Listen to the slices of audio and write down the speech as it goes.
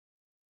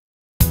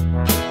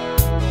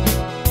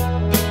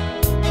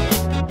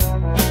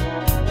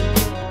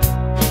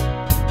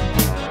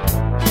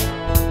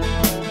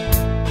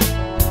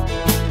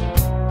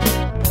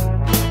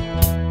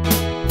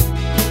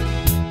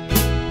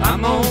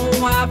I'm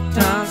on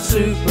lifetime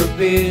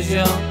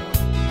supervision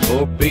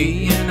for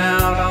being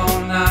out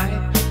all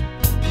night,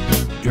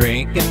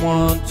 drinking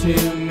one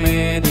too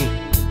many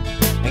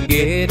and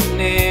getting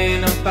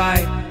in a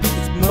fight.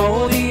 Just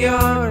mow the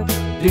yard,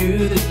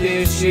 do the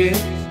dishes,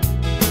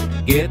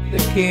 get the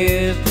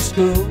kids to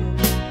school.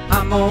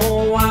 I'm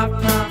on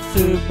lifetime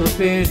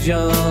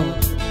supervision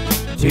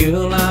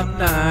till I'm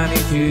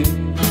 92.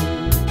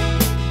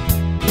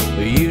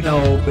 You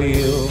know,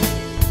 Bill,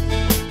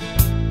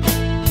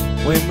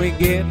 when we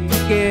get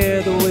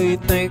together we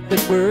think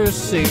that we're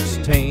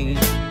 16.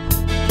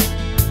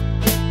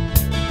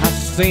 I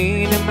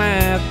seen him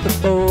at the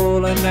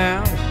bowling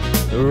alley,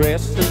 the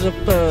rest is a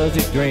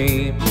fuzzy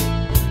dream.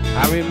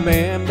 I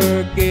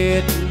remember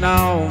getting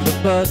on the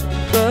bus,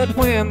 but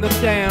when the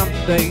damn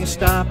thing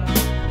stopped,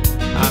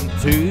 I'm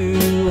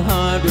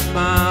 200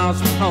 miles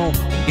from home,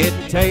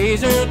 getting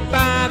tasered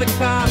by the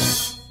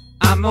cops.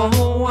 I'm on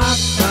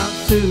lifetime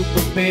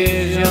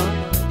supervision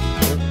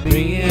for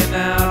being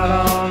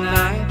out all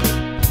night,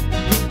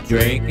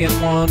 drinking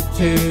one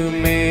too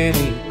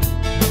many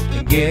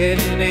and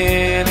getting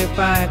in a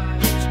fight.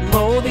 Just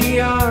mow the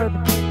yard,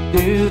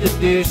 do the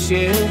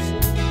dishes,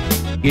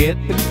 get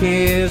the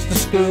kids to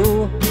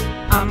school.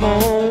 I'm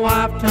on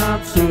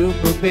lifetime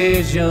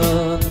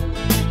supervision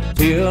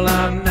till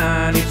I'm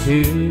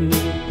 92.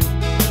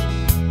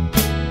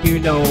 You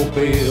know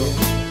Bill,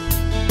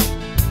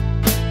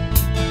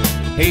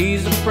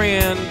 he's a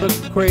friend but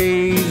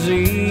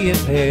crazy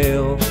as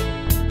hell.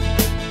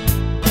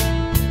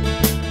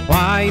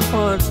 Why he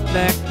punched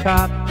that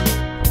cop,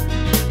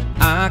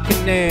 I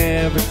can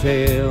never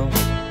tell.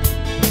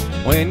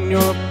 When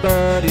your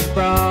buddy's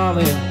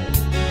brawling,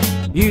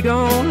 you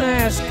don't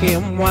ask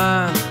him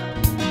why.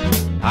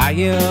 I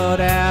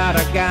yelled out,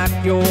 I got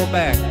your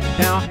back,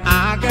 now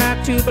I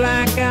got two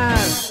black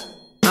eyes.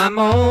 I'm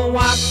on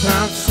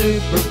lifetime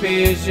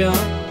supervision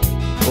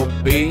for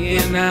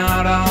being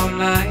out all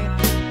night,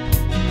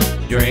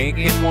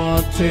 drinking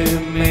one too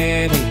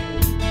many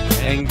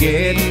and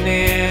getting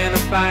in a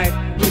fight.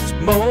 Just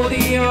mow the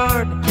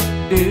yard,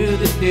 do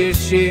the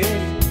dishes,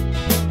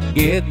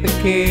 get the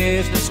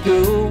kids to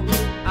school.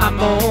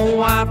 I'm on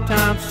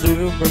lifetime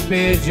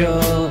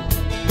supervision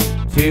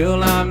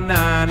till I'm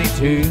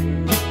 92.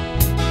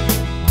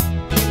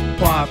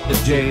 Walk to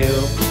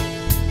jail,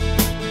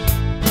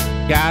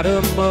 got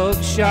a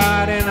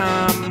mugshot and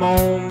I'm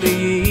on the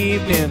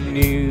evening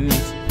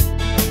news.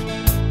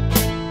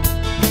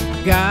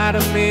 Got a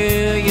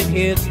million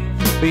hits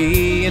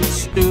being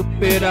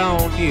stupid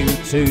on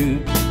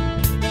YouTube.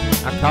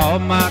 I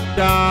called my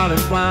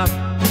darling wife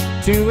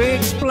to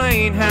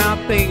explain how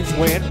things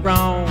went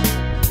wrong.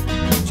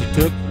 She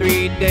took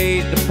 3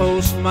 days to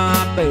post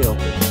my bill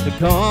to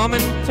come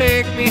and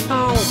take me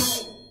home.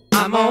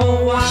 I'm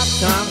on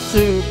lifetime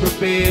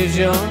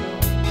supervision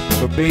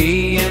for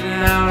being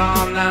out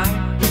all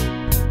night,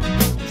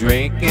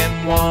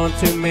 drinking one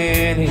too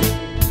many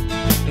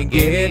and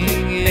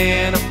getting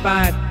in a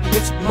fight.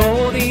 Just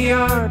mow the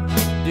yard,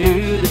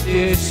 do the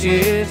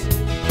dishes,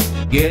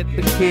 get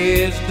the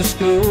kids to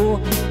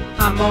school.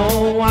 I'm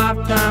on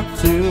lifetime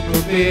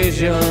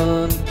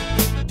supervision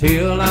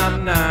till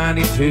I'm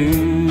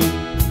 92.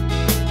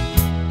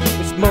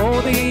 Just mow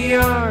the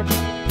yard,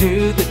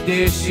 do the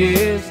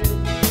dishes,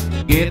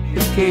 get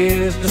the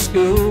kids to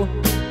school.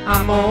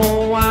 I'm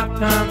on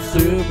lifetime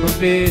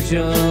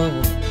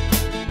supervision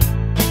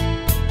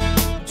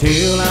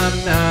till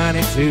I'm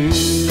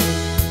 92.